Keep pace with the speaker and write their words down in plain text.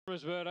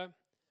Roberta,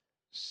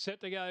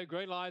 set to go,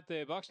 green light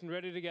there, boxed and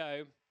ready to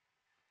go.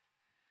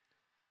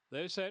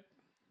 They're set,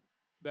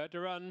 about to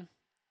run.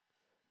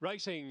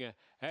 Racing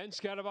and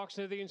Scatterbox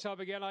near the inside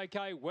again.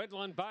 Okay,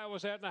 Wetland Bale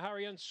was out in a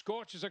hurry and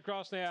scorches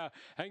across now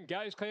and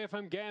goes clear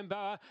from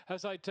Gamboa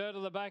as they turn to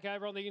the back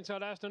over on the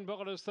inside. Aston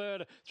Bullet is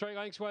third, 3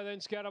 lengths away. Then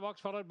Scatterbox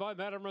followed by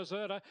Madame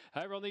Roserta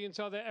over on the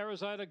inside there.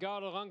 Arizona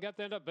Gold along, get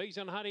there to Bees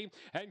and Honey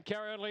and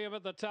Carry on Liam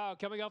at the tail.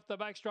 Coming off the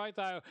back straight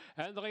though,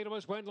 and the leader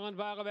was Wetland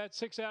Bale about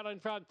 6 out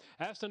in front.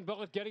 Aston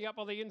Bullet getting up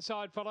on the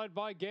inside, followed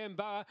by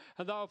Gamboa,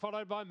 and they were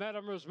followed by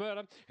Madame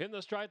Roserta in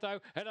the straight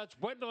though, and it's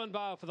Wetland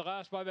Bale for the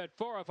last by about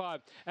 4 or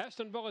 5.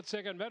 Aston Bullet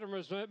second, Madame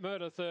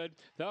Murder third.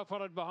 They were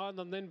followed behind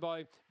them then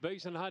by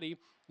Bees and Honey.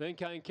 Then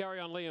came Carry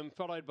on Liam,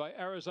 followed by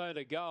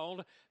Arizona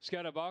Gold.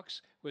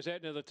 Scatterbox was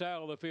out near the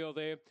tail of the field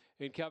there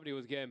in company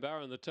with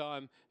Gamboa, and the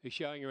time is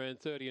showing around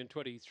 30 and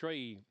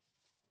 23.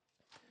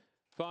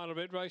 Final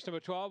bit, race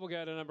number 12. We'll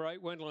go to number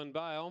 8, Wendell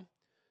Bale.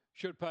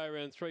 Should pay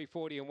around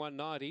 340 and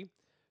 190.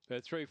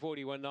 About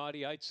 340,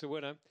 190. 8's the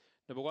winner.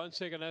 Number 1,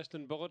 second,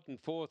 Aston Bullet,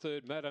 and 4,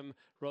 third, Madame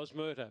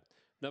Rosmerta.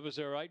 Number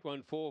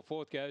 0814,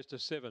 fourth goes to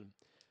 7.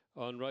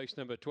 On race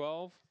number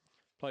 12,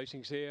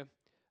 placings here,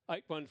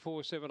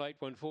 8147,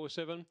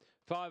 8147,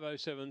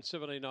 507,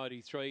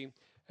 1793,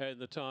 and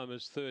the time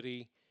is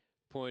 30.227,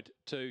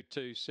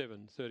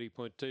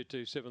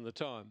 30.227 the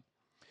time.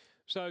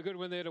 So good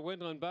win there to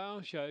Wendell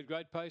Bale, showed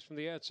great pace from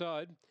the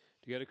outside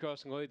to get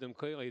across and lead them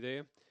clearly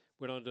there.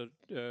 Went on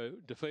to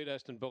defeat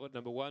Aston Bullet,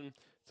 number 1,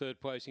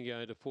 third placing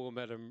going to 4,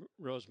 Madame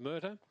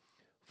Rosmerta,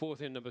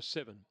 fourth in number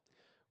 7.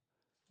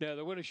 Now,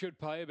 the winner should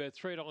pay about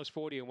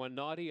 $3.40 and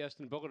 190.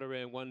 Aston Bullet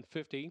around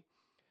 150.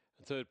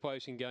 And third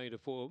placing going to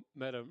 4,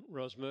 Madame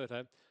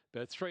Rosmerta,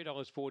 about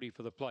 $3.40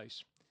 for the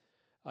place.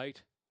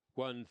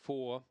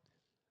 814.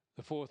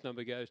 The fourth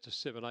number goes to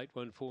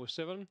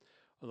 78147.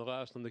 On the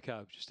last on the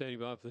card. Just standing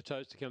by for the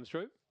toast to come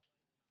through.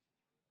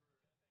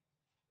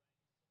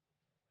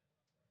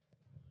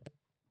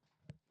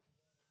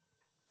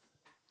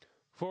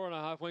 Four and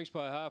a half lengths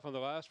by a half on the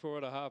last.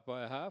 4.5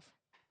 by a half.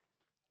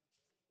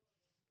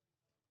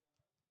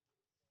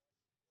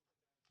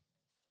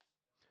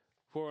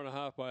 Four and a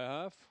half by a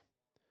half,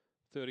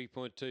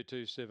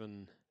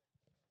 30.227.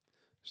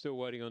 Still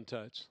waiting on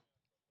totes.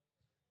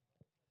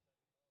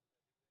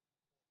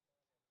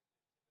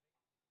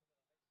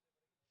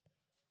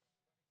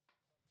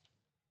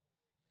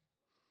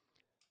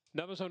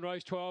 Numbers on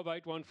race 12,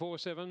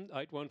 8147,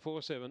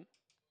 8147.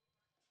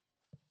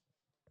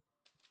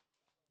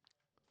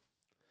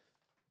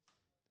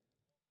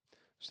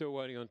 Still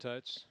waiting on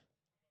totes.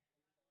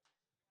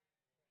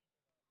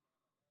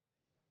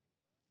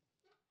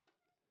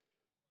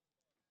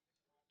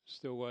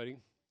 Still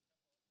waiting.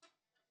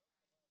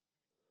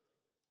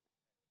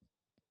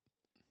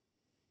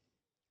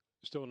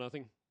 Still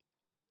nothing.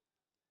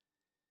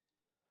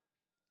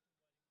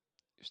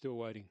 Still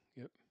waiting.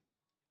 Yep.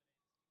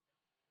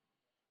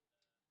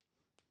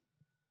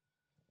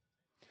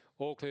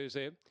 All clear's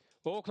there.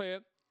 All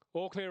clear.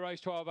 All clear race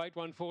 12,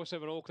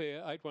 8147. All clear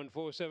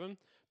 8147.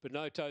 But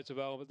no totes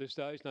available at this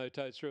stage. No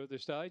totes through at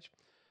this stage.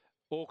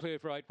 All clear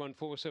for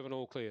 8147.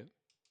 All clear.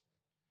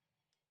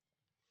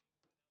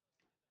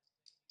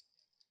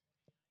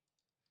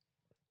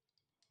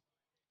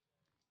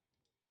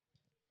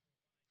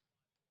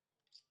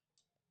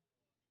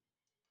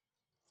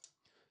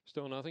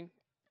 Still nothing.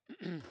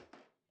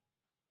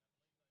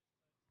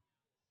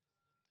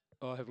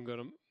 I haven't got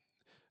them.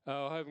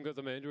 I haven't got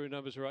them, Andrew.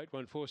 Numbers are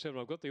 8147.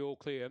 I've got the all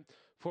clear.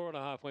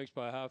 4.5 lengths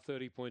by a half,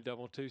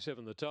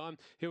 30.227 the time.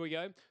 Here we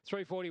go.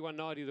 340,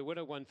 190 the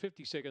winner,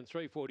 152nd,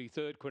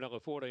 343rd, Quinella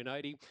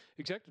 1480.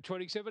 Exacta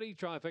 2070,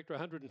 trifecta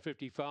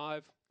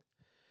 155.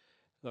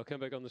 They'll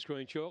come back on the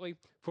screen shortly.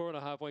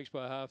 4.5 lengths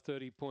by a half,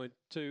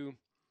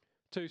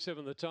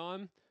 30.227 the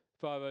time.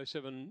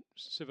 507,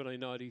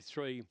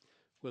 1793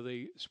 were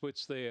the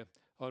splits there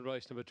on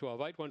race number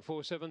 12.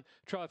 8147,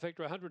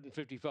 trifecta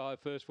 155,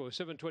 first for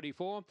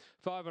 724,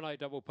 5 and 8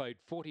 double paid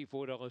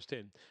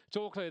 $44.10. It's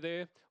all clear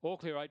there. All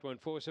clear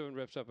 8147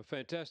 wraps up a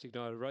fantastic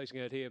night of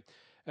racing out here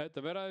at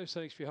the Meadows.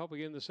 Thanks for your help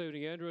again this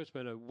evening, Andrew. It's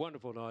been a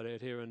wonderful night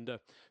out here, and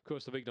of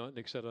course the big night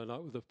next Saturday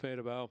night with the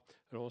Panda Bale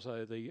and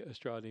also the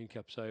Australian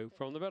Cup. So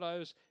from the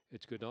Meadows,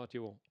 it's good night to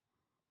you all.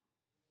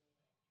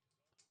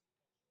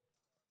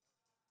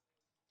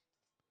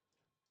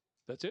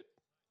 That's it.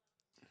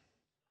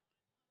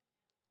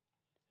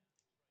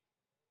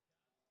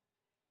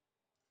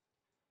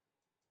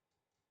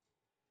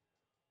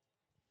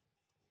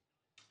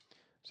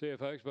 See you,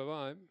 folks.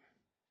 Bye-bye.